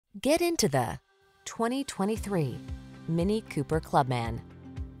Get into the 2023 Mini Cooper Clubman.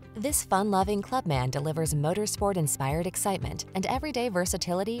 This fun-loving Clubman delivers motorsport-inspired excitement and everyday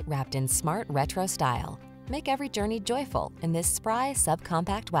versatility wrapped in smart retro style. Make every journey joyful in this spry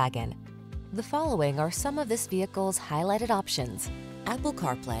subcompact wagon. The following are some of this vehicle's highlighted options: Apple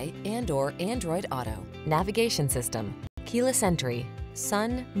CarPlay and/or Android Auto, navigation system, keyless entry,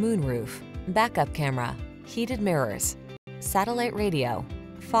 sun, moonroof, backup camera, heated mirrors, satellite radio,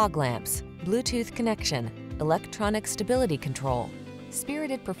 fog lamps, Bluetooth connection, electronic stability control.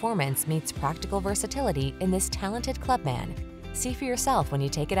 Spirited performance meets practical versatility in this talented Clubman. See for yourself when you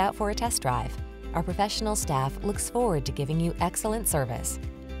take it out for a test drive. Our professional staff looks forward to giving you excellent service.